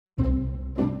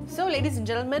So, ladies and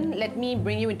gentlemen, let me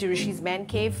bring you into Rishi's man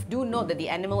cave. Do note that the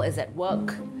animal is at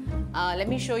work. Let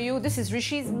me show you. This is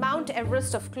Rishi's Mount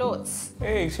Everest of clothes.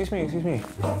 Hey, excuse me.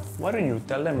 Why don't you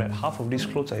tell them that half of these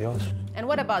clothes are yours? And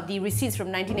what about the receipts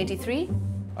from 1983?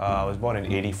 I was born in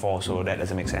 '84, so that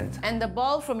doesn't make sense. And the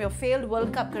ball from your failed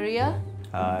World Cup career?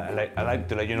 I like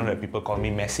to let you know that people call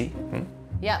me Messi.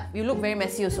 Yeah, you look very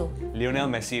messy also. Lionel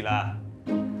Messi lah.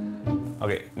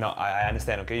 Okay, now I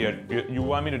understand, okay? You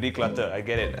want me to declutter, I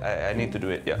get it. I need to do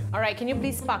it, yeah. Alright, can you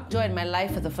please spark joy in my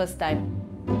life for the first time?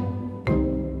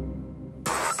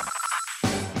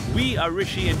 We are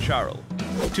Rishi and Sharul,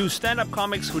 two stand-up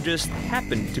comics who just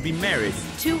happen to be married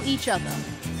To each other.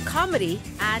 Comedy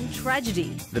and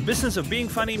tragedy. The business of being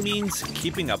funny means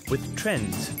keeping up with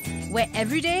trends. Where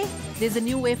every day, there's a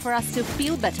new way for us to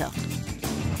feel better,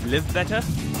 Live better,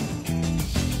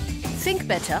 think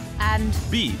better, and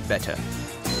be better.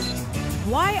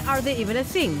 why are they even a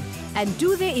thing? And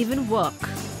do they even work?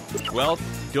 Well,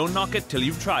 don't knock it till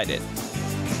you've tried it.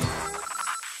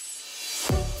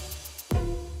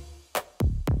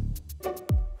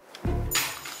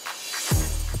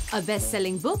 A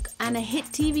best-selling book and a hit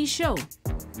TV show.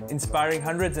 Inspiring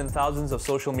hundreds and thousands of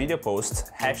social media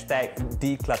posts,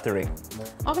 #decluttering.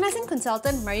 Organizing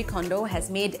consultant Marie Kondo has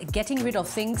made getting rid of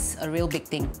things a real big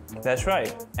thing. That's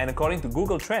right. And according to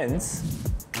Google Trends,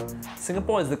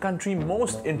 Singapore is the country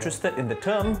most interested in the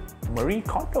term Marie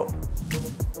Kondo.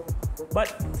 But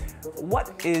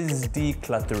what is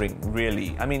decluttering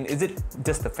really? I mean, is it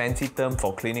just a fancy term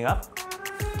for cleaning up?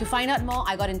 To find out more,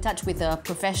 I got in touch with a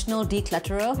professional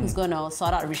declutterer who's going to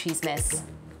sort out Rishi's mess.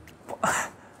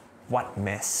 What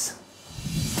mess?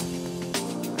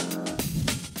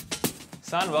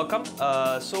 San, welcome.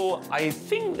 So I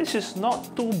think this is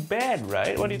not too bad,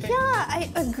 right? What do you think? Yeah, I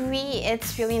agree.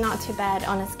 It's really not too bad.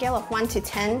 On a scale of 1 to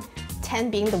 10, 10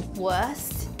 being the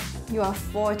worst, you are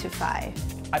 4 to 5.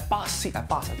 I pass. I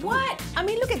told you. What? I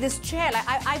mean, look at this chair. Like,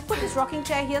 I put this rocking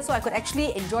chair here so I could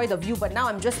actually enjoy the view, but now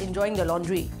I'm just enjoying the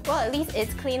laundry. Well, at least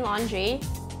it's clean laundry.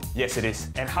 Yes, it is.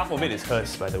 And half of it is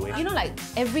hers, by the way. You know, like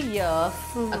every year,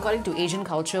 according to Asian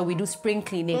culture, we do spring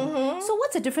cleaning. So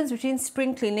what's the difference between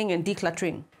spring cleaning and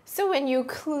decluttering? So when you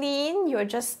clean, you're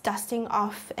just dusting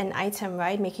off an item,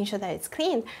 right? Making sure that it's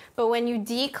clean. But when you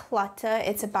declutter,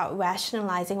 it's about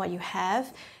rationalizing what you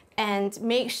have and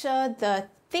make sure the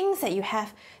things that you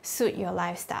have suit your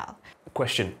lifestyle.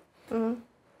 Question.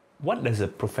 What does a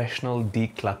professional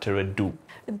declutterer do?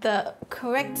 The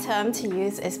correct term to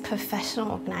use is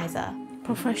professional organizer.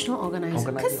 Professional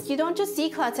organizer. Because you don't just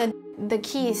declutter, the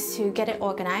key is to get it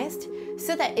organized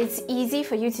so that it's easy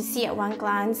for you to see at one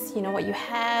glance, you know, what you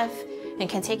have and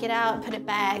can take it out, put it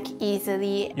back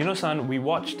easily. You know, San, we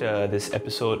watched this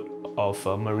episode of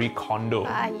Marie Kondo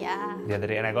Yeah. the other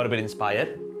day and I got a bit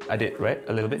inspired. I did, right?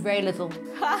 A little bit. Very little.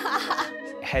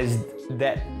 Has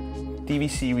that TV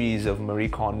series of Marie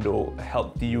Kondo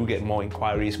helped you get more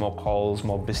inquiries, more calls,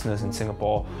 more business in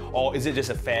Singapore? Or is it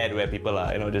just a fad where people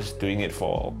are, just doing it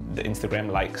for the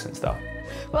Instagram likes and stuff?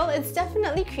 Well, it's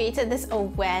definitely created this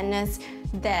awareness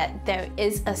that there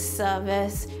is a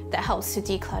service that helps to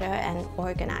declutter and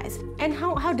organize. And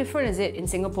how different is it in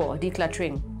Singapore,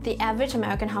 decluttering? The average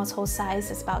American household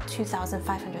size is about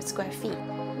 2,500 square feet.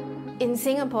 In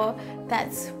Singapore,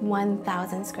 that's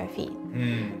 1,000 square feet.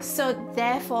 So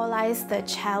therefore lies the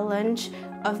challenge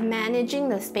of managing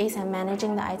the space and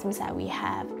managing the items that we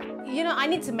have. You know, I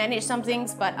need to manage some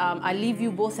things, but I'll leave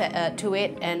you both to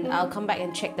it and I'll come back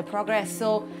and check the progress.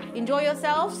 So enjoy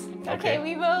yourselves. Okay,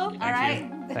 we will. All right.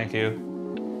 Thank you.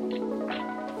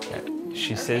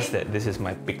 She says that this is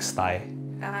my pigsty.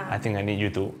 I think I need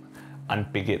you to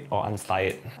unpig it or unsty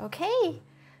it. Okay.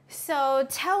 So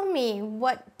tell me,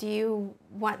 what do you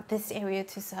want this area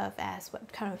to serve as? What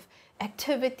kind of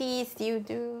activities do you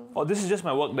do? Oh, this is just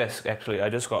my work desk, actually. I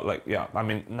just got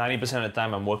 90% of the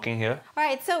time I'm working here. All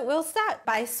right, so we'll start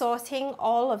by sorting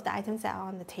all of the items that are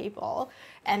on the table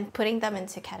and putting them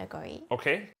into category.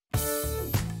 Okay.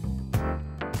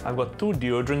 I've got 2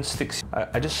 deodorant sticks.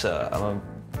 I'm a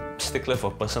stickler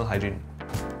for personal hygiene.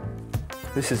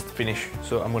 This is finished,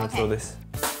 so I'm gonna throw this.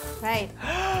 Right.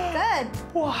 Good.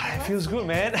 Wow, it feels good,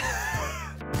 man.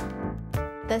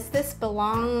 Does this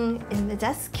belong in the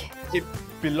desk? It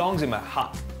belongs in my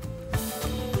heart.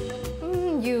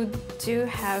 You do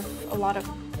have a lot of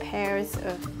pairs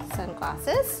of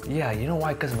sunglasses. Yeah, you know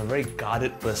why? Because I'm a very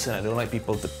guarded person. I don't like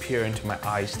people to peer into my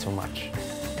eyes too much.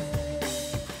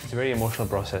 It's a very emotional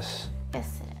process. Yes,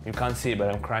 it is. You can't see it,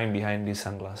 but I'm crying behind these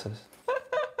sunglasses.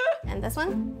 And this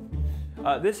one?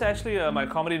 This is actually my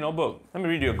comedy notebook. Let me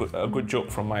read you a good joke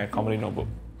from my comedy notebook.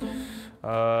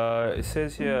 It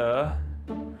says here,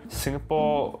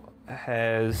 Singapore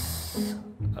has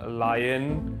a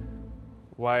lion.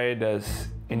 Why does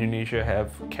Indonesia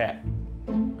have cat?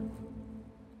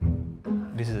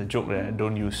 This is a joke that I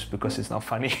don't use because it's not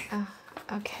funny.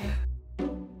 Okay.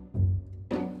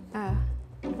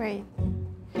 Right.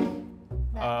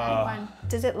 That one.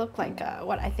 Does it look like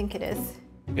what I think it is?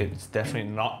 It's definitely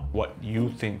not what you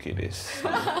think it is.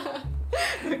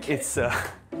 Okay. It's a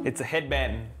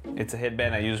headband. It's a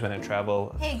headband I use when I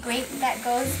travel. Hey, great. That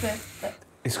goes with the...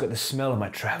 It's got the smell of my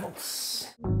travels.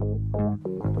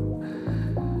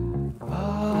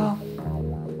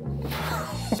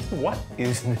 What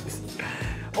is this?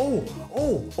 Oh,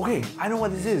 okay, I know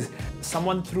what this is.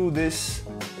 Someone threw this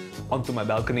onto my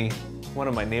balcony. One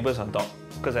of my neighbors on top,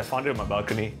 because I found it on my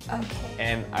balcony. Okay.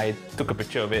 And I took a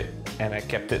picture of it and I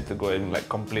kept it to go and like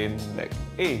complain, like,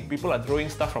 hey, people are throwing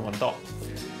stuff from on top.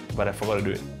 But I forgot to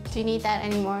do it. Do you need that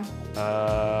anymore?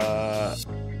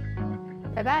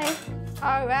 Bye-bye.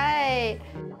 All right.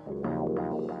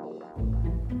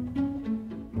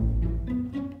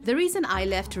 The reason I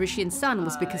left Rishi and Son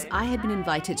was because I had been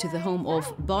invited to the home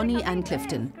of Bonnie and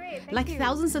Clifton. Like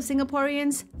thousands of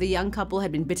Singaporeans, the young couple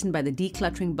had been bitten by the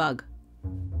decluttering bug.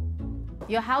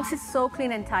 Your house is so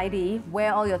clean and tidy.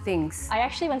 Where are all your things? I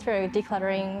actually went through a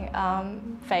decluttering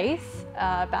phase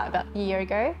about a year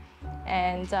ago.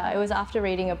 And it was after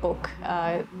reading a book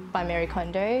by Marie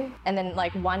Kondo. And then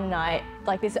like one night,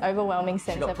 like this overwhelming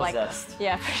sense of like,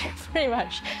 yeah, pretty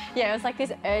much. Yeah, it was like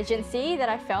this urgency that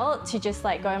I felt to just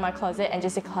like go in my closet and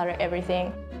just declutter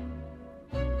everything.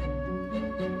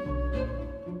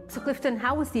 So Clifton,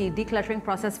 how was the decluttering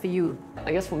process for you?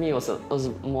 I guess for me it was a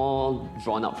more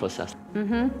drawn out process.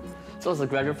 So it was a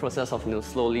gradual process of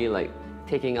slowly like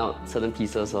taking out certain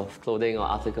pieces of clothing or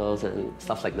articles and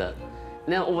stuff like that.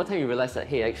 And then over time you realize that,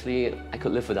 hey, actually I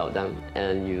could live without them,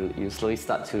 and you slowly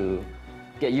start to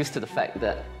get used to the fact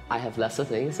that I have lesser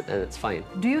things and it's fine.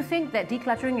 Do you think that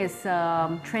decluttering is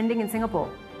trending in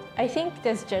Singapore? I think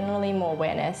there's generally more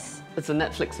awareness. It's a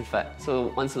Netflix effect.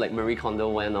 So once like Marie Kondo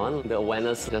went on, the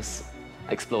awareness just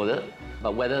exploded.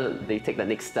 But whether they take that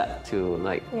next step to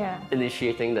like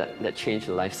initiating that change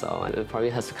in lifestyle, it probably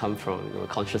has to come from a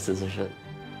conscious decision.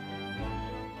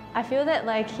 I feel that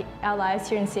like our lives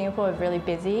here in Singapore are really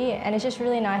busy, and it's just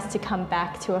really nice to come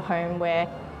back to a home where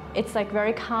it's like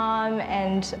very calm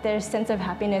and there's a sense of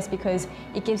happiness because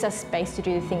it gives us space to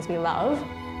do the things we love.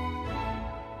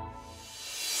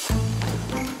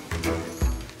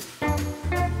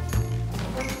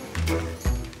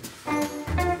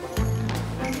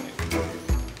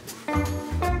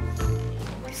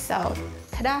 So,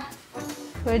 ta-da!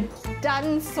 We're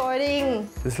done sorting.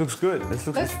 This looks good. This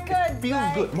looks good. It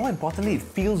feels good. More importantly, it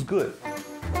feels good.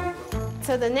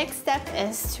 So the next step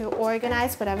is to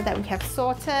organize whatever that we have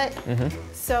sorted.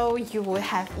 So you will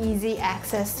have easy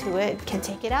access to it. You can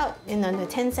take it out in under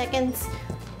 10 seconds,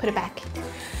 put it back.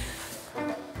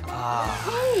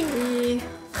 Hey.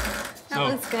 That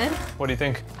looks good. What do you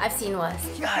think? I've seen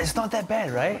worse. Yeah, it's not that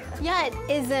bad, right? Yeah, it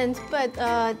isn't, but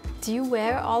do you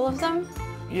wear all of them?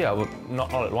 Yeah, well,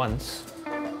 not all at once.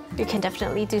 You can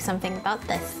definitely do something about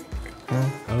this.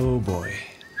 Oh boy.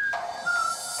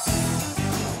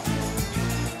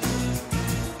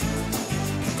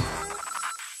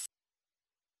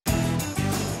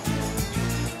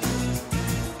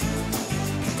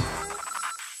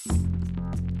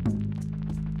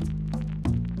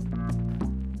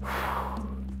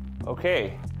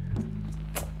 Okay,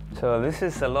 so this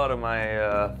is a lot of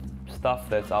my stuff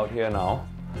that's out here now.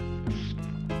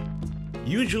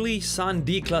 Usually, San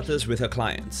declutters with her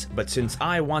clients, but since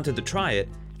I wanted to try it,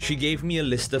 she gave me a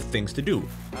list of things to do,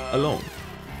 alone.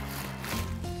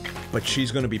 But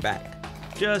she's gonna be back,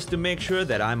 just to make sure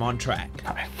that I'm on track.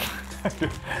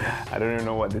 I don't even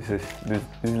know what this is.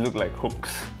 These look like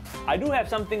hooks. I do have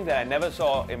something that I never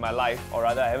saw in my life, or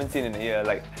rather I haven't seen in a year.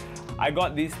 Like, I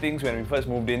got these things when we first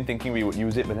moved in thinking we would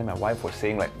use it, but then my wife was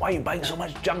saying like, why are you buying so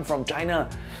much junk from China?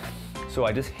 So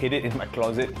I just hid it in my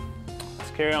closet.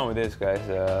 Let's carry on with this, guys.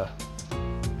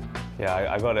 Yeah,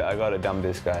 I gotta dump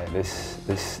this guy. This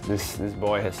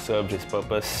boy has served his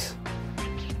purpose.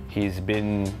 He's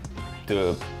been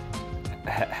to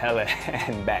hell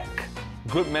and back.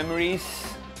 Good memories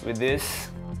with this,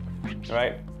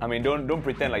 right? I mean, don't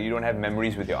pretend like you don't have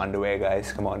memories with your underwear,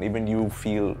 guys. Come on, even you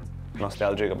feel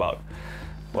nostalgic about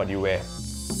what you wear.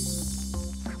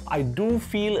 I do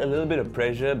feel a little bit of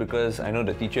pressure because I know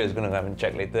the teacher is going to come and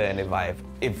check later, and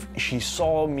if she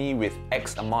saw me with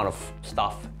X amount of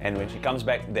stuff and when she comes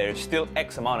back there's still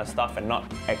X amount of stuff and not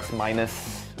X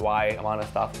minus Y amount of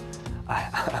stuff,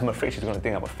 I'm afraid she's going to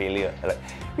think I'm a failure. Like,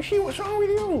 Rishi, what's wrong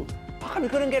with you? How come you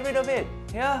couldn't get rid of it?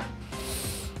 Yeah?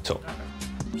 So,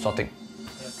 sorting.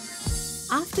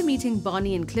 After meeting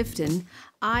Bonnie and Clifton,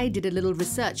 I did a little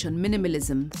research on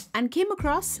minimalism and came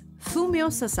across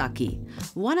Fumio Sasaki,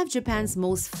 one of Japan's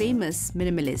most famous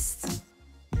minimalists.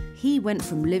 He went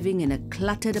from living in a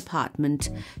cluttered apartment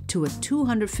to a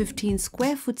 215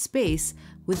 square foot space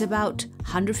with about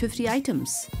 150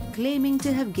 items, claiming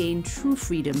to have gained true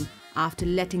freedom after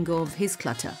letting go of his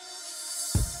clutter.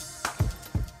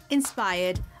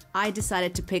 Inspired, I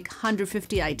decided to pick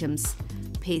 150 items,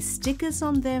 paste stickers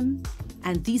on them,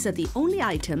 and these are the only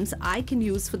items I can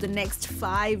use for the next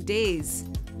 5 days.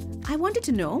 I wanted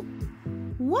to know,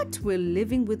 what will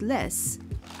living with less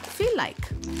feel like?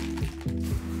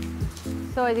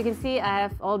 So as you can see, I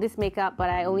have all this makeup,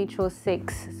 but I only chose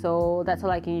 6, so that's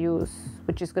all I can use,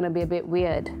 which is going to be a bit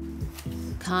weird.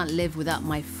 Can't live without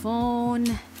my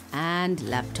phone and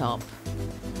laptop.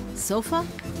 Sofa?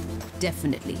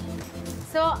 Definitely.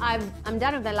 So I'm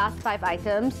done with the last 5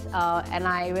 items, and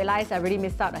I realized I really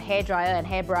missed out a hairdryer and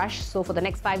hairbrush, so for the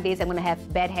next 5 days I'm going to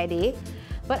have bad hair day.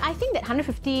 But I think that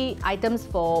 150 items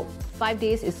for 5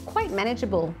 days is quite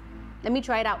manageable. Let me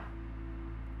try it out.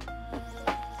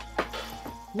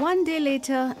 One day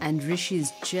later, and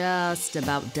Rishi's just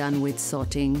about done with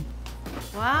sorting.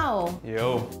 Wow.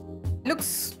 Yo.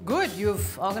 Looks good.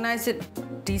 You've organized it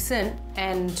decent,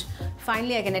 and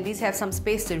finally I can at least have some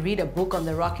space to read a book on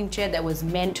the rocking chair that was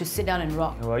meant to sit down and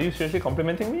rock. Well, are you seriously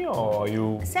complimenting me, or are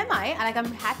you... Semi. Like,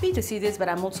 I'm happy to see this, but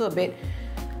I'm also a bit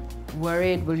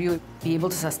worried. Will you be able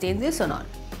to sustain this or not?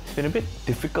 It's been a bit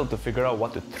difficult to figure out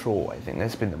what to throw. I think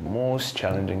that's been the most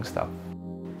challenging stuff.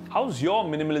 How's your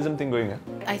minimalism thing going?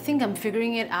 I think I'm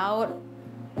figuring it out.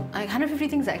 Like, 150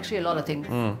 things are actually a lot of things.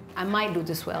 I might do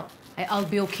this well. I'll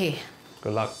be okay.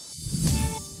 Good luck.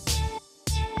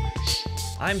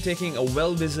 I'm taking a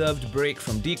well-deserved break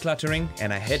from decluttering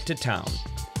and I head to town.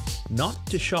 Not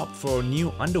to shop for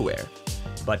new underwear,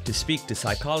 but to speak to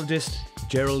psychologist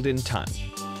Geraldine Tan.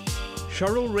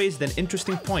 Sharul raised an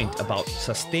interesting point about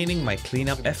sustaining my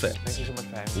cleanup effort. Thank you so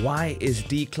much, man. Why is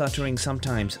decluttering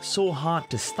sometimes so hard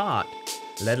to start,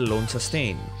 let alone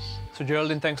sustain? So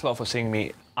Geraldine, thanks a lot for seeing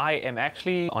me. I am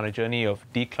actually on a journey of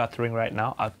decluttering right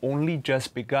now. I've only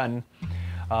just begun,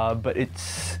 but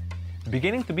it's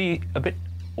beginning to be a bit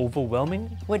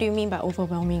overwhelming. What do you mean by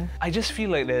overwhelming? I just feel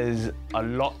like there's a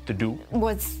lot to do.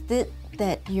 Was it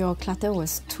that your clutter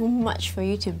was too much for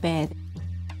you to bear?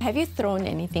 Have you thrown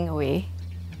anything away?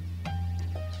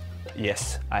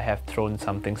 Yes, I have thrown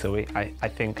some things away. I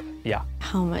think, yeah.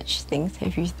 How much things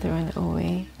have you thrown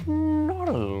away? Not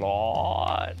a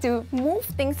lot. To move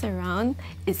things around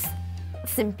is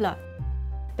simpler.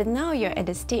 But now you're at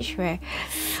a stage where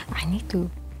I need to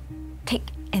take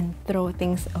and throw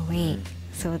things away.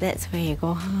 So that's where you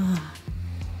go,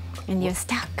 and you're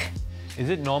stuck. Is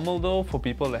it normal though for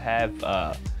people to have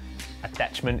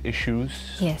attachment issues?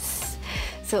 Yes.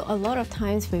 So a lot of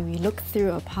times when we look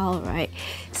through a pile, right,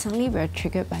 suddenly we're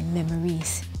triggered by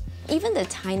memories. Even the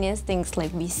tiniest things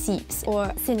like receipts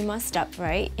or cinema stuff,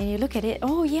 right? And you look at it,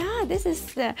 oh yeah, this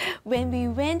is when we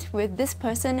went with this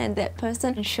person and that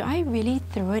person. Should I really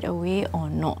throw it away or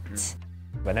not?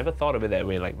 I never thought of it that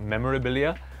way, like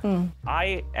memorabilia.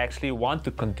 I actually want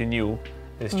to continue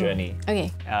this journey.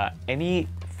 Okay. Any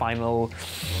final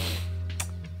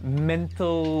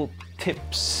mental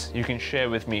tips you can share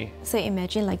with me? So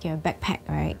imagine like you're a backpack,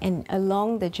 right? And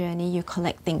along the journey, you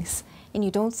collect things and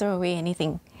you don't throw away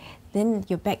anything. Then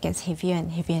your bag gets heavier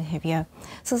and heavier and heavier.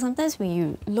 So sometimes when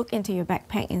you look into your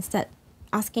backpack and start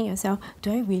asking yourself,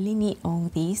 do I really need all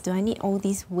these? Do I need all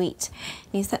this weight?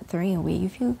 And you start throwing away, you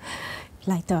feel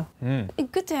lighter.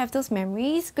 It's good to have those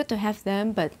memories, good to have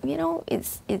them, but you know,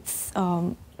 it's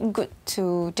good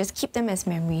to just keep them as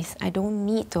memories. I don't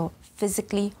need to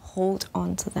physically hold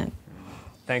on to them.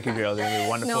 Thank you, Geraldine. You're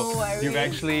wonderful. No worries. You've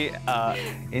actually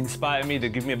inspired me to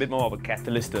give me a bit more of a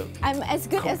catalyst to... I'm as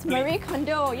good as Marie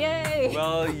Kondo, yay!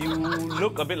 Well, you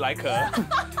look a bit like her,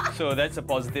 so that's a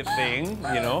positive thing,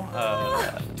 you know.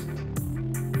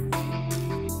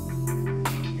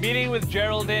 Meeting with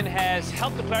Geraldine has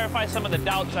helped to clarify some of the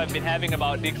doubts I've been having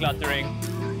about decluttering.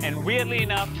 And weirdly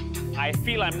enough, I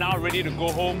feel I'm now ready to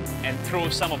go home and throw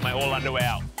some of my old underwear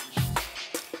out.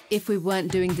 If we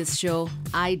weren't doing this show,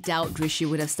 I doubt Rishi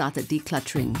would have started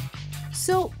decluttering.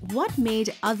 So what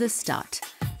made others start?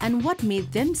 And what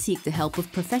made them seek the help of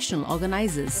professional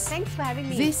organizers? Thanks for having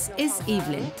me. This is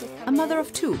Evelyn, a mother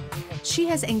of 2. She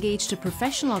has engaged a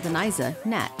professional organizer,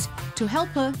 Nat, to help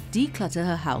her declutter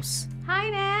her house. Hi,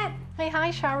 Nat. Hey, hi,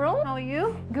 Sharul. How are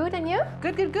you? Good, and you?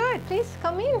 Good, good, good. Please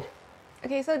come in.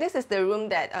 Okay, so this is the room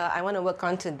that I want to work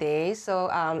on today. So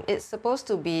it's supposed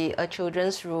to be a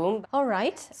children's room. All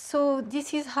right, so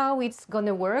this is how it's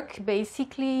gonna work.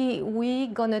 Basically, we're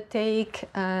gonna take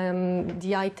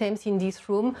the items in this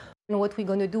room. And what we're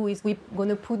gonna do is we're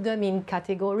gonna put them in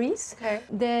categories. Okay.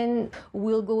 Then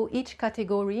we'll go each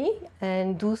category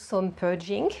and do some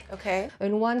purging. Okay.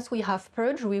 And once we have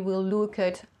purged, we will look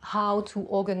at how to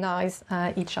organize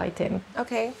each item.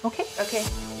 Okay. Okay? Okay.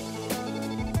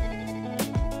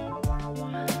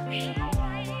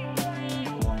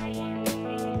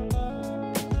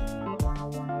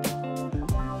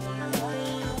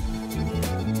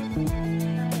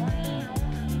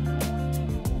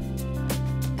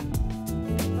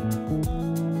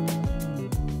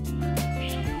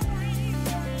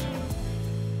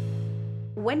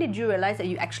 When did you realize that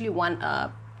you actually want a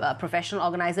professional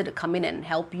organizer to come in and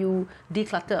help you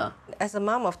declutter? As a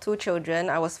mom of 2 children,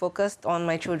 I was focused on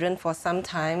my children for some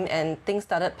time and things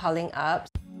started piling up.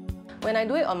 When I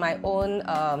do it on my own,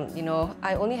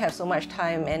 I only have so much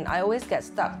time and I always get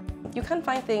stuck. You can't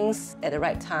find things at the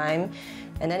right time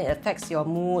and then it affects your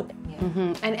mood.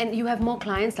 Mm-hmm. And you have more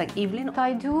clients like Evelyn?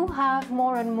 I do have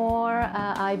more and more,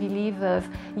 I believe, of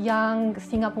young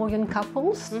Singaporean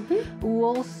couples who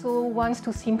also want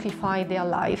to simplify their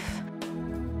life.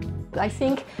 I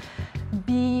think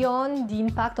beyond the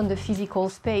impact on the physical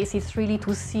space, it's really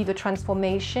to see the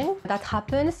transformation that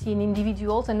happens in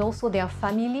individuals and also their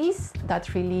families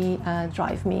that really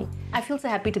drive me. I feel so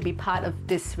happy to be part of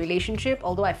this relationship,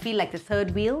 although I feel like the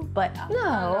third wheel, but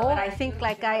No. But I think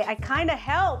like I kind of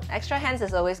help. Extra hands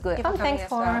is always good. Oh, thanks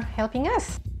for helping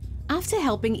us. After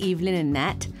helping Evelyn and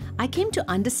Nat, I came to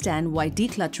understand why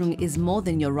decluttering is more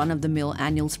than your run-of-the-mill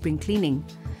annual spring cleaning.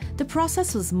 The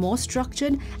process was more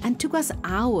structured and took us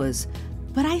hours,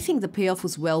 but I think the payoff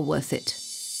was well worth it.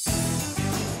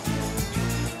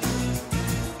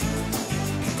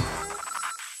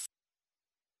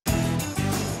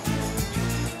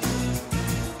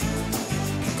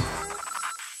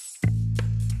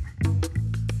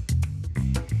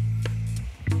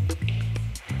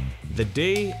 The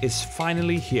day is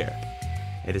finally here.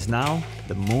 It is now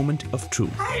the moment of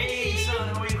truth. Hey, son,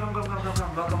 how are you? Come.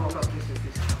 Welcome,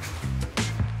 please.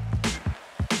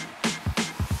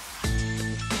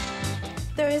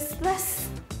 There is less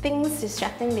things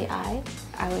distracting the eye.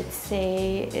 I would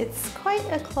say it's quite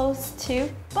a close to,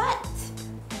 but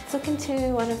let's look into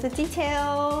one of the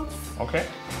details. Okay.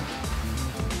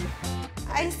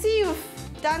 I see you've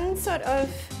done sort of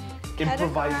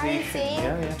Improvisation.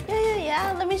 categorizing.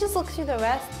 Yeah. Let me just look through the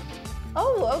rest.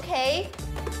 Oh, okay.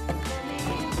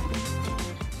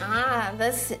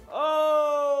 This.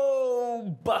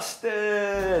 Oh,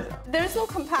 busted! There's no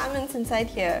compartments inside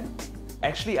here.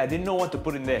 Actually, I didn't know what to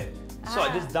put in there. So I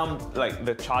just dumped like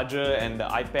the charger and the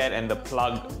iPad and the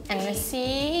plug And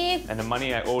receipt. and the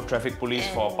money I owe traffic police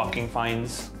for parking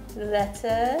fines.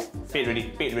 Letter. Paid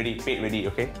ready,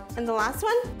 okay? And the last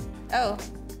one? Oh.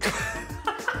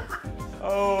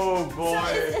 Oh boy.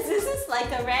 This is like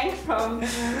a rank from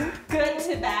good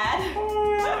to bad.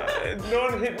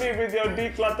 Don't hit me with your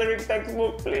decluttering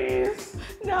textbook, please.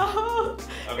 No.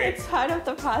 Okay. It's part of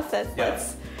the process.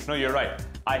 Yes. No, you're right.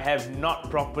 I have not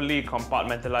properly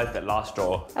compartmentalized that last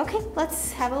drawer. Okay,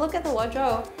 let's have a look at the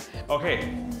wardrobe.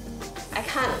 Okay. I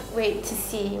can't wait to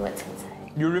see what's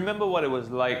inside. You remember what it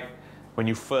was like when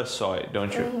you first saw it,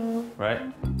 don't you? Right?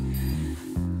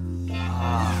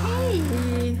 Hey.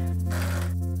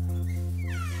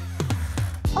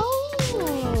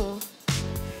 Oh.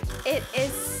 It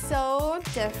is so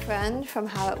different from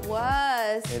how it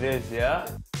was. It is, yeah?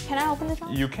 Can I open the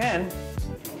drawer? You can.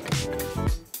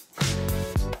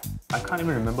 I can't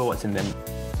even remember what's in them.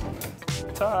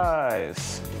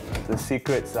 Ties. The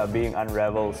secrets are being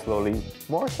unraveled slowly.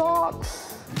 More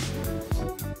socks.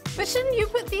 But shouldn't you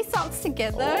put these socks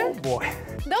together? Oh boy.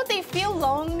 Don't they feel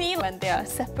lonely when they are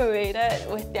separated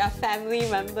with their family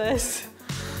members?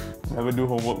 Never do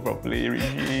homework properly,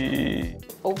 Rishi.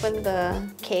 Open the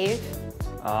cave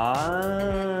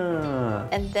Ah.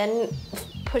 and then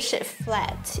push it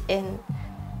flat in.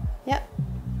 Yep.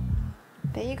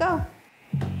 There you go.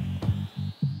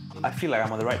 I feel like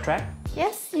I'm on the right track.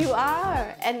 Yes, you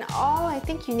are. And all I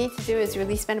think you need to do is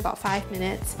really spend about 5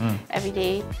 minutes every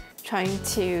day trying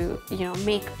to,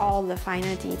 make all the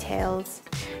finer details,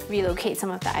 relocate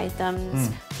some of the items,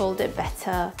 fold it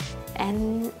better.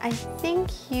 And I think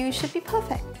you should be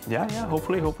perfect. Yeah,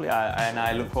 hopefully. And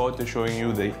I look forward to showing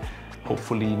you the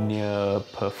hopefully near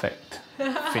perfect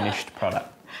finished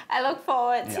product. I look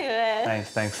forward to it.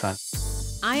 Thanks, son.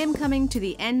 I am coming to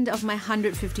the end of my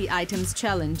 150 items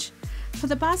challenge. For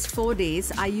the past 4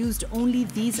 days, I used only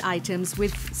these items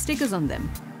with stickers on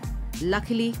them.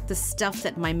 Luckily, the stuff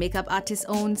that my makeup artist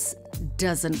owns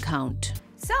doesn't count.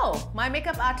 So, my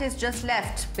makeup artist just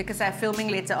left because I'm filming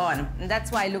later on, and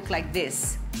that's why I look like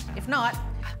this. If not,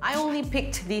 I only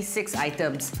picked these 6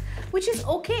 items, which is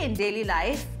okay in daily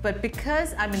life, but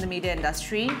because I'm in the media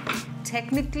industry,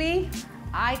 technically,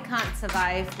 I can't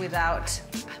survive without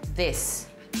this.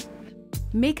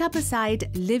 Makeup aside,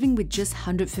 living with just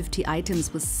 150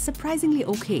 items was surprisingly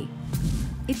okay.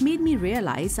 It made me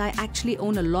realize I actually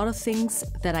own a lot of things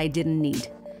that I didn't need.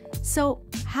 So,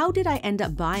 how did I end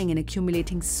up buying and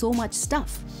accumulating so much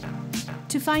stuff?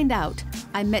 To find out,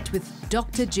 I met with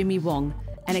Dr. Jimmy Wong,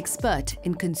 an expert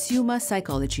in consumer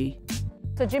psychology.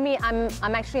 So Jimmy, I'm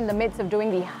actually in the midst of doing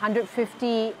the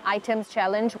 150 items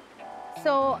challenge.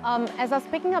 So as I was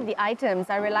picking up the items,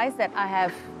 I realized that I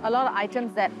have a lot of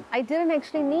items that I didn't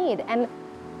actually need. And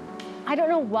I don't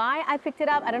know why I picked it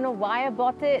up. I don't know why I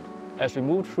bought it. As we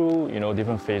move through,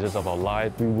 different phases of our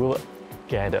life, we will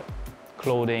gather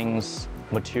clothing,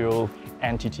 material,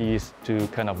 entities to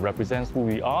kind of represent who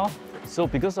we are. So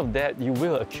because of that, you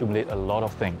will accumulate a lot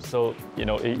of things. So,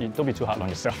 don't be too hard on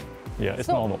yourself. Yeah, it's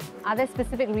normal. Are there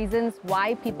specific reasons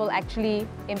why people actually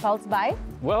impulse buy?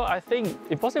 Well, I think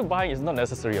impulsive buying is not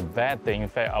necessarily a bad thing. In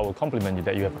fact, I will compliment you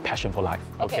that you have a passion for life,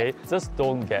 okay? Just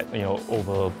don't get,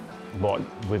 overboard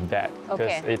with that,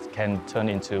 because it can turn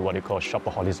into what you call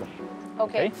shopaholicism.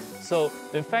 Okay? So,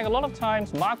 in fact, a lot of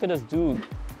times, marketers do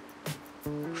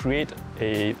create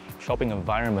a shopping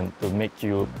environment to make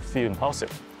you feel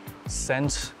impulsive.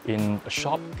 Scent in a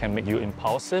shop can make you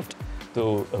impulsive,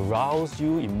 to arouse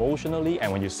you emotionally, and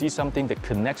when you see something that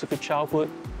connects with your childhood,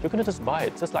 you're gonna just buy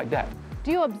it, just like that.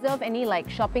 Do you observe any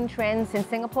shopping trends in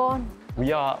Singapore?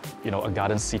 We are, a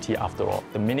garden city after all.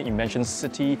 The minute you mention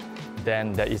city,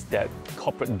 then there is that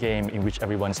corporate game in which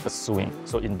everyone is pursuing.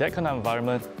 So in that kind of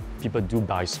environment, people do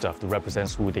buy stuff to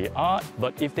represent who they are.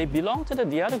 But if they belong to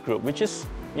the other group, which is,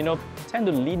 tend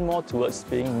to lean more towards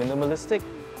being minimalistic,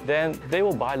 then they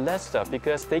will buy less stuff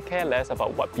because they care less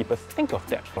about what people think of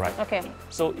them, right? Okay.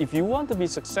 So if you want to be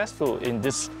successful in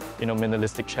this,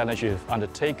 minimalistic challenge you've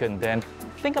undertaken, then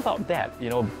think about that,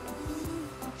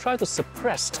 Try to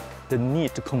suppress the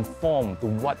need to conform to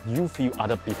what you feel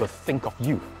other people think of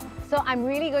you. So I'm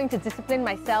really going to discipline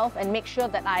myself and make sure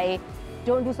that I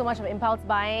don't do so much of impulse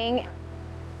buying.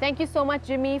 Thank you so much,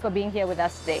 Jimmy, for being here with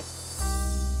us today.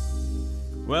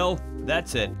 Well,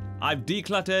 that's it. I've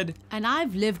decluttered. And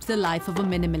I've lived the life of a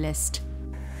minimalist.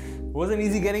 It wasn't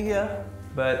easy getting here,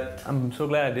 but I'm so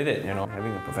glad I did it.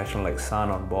 Having a professional like San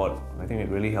on board, I think it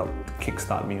really helped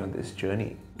kickstart me on this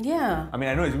journey. Yeah. I mean,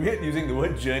 I know it's weird using the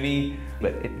word journey,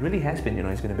 but it really has been.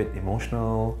 It's been a bit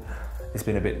emotional, it's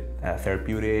been a bit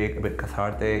therapeutic, a bit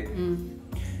cathartic.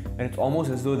 And it's almost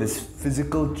as though this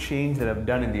physical change that I've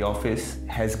done in the office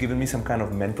has given me some kind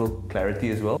of mental clarity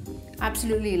as well.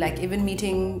 Absolutely, even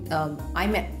meeting, I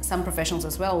met some professionals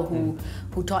as well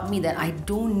who taught me that I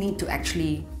don't need to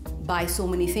actually buy so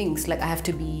many things. I have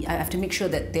to make sure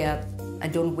that I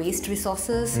don't waste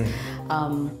resources,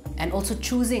 and also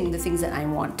choosing the things that I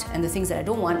want, and the things that I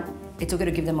don't want, it's okay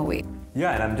to give them away.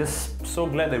 Yeah, and I'm just so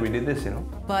glad that we did this,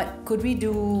 But could we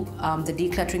do the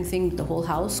decluttering thing, the whole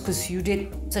house? Because you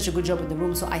did such a good job with the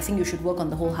room, so I think you should work on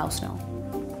the whole house now.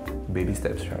 Baby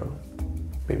steps, Sharul.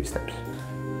 Baby steps.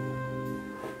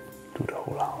 Do the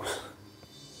whole house.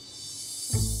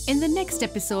 In the next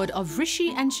episode of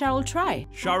Rishi and Sharul Try,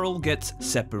 Sharul gets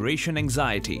separation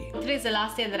anxiety. Today is the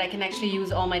last day that I can actually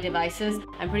use all my devices.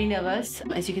 I'm pretty nervous.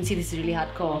 As you can see, this is really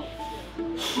hardcore.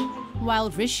 While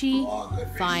Rishi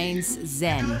finds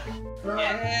Zen.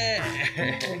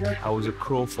 I was a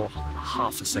crow for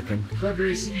half a second.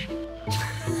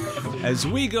 As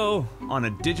we go on a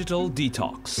digital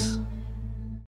detox.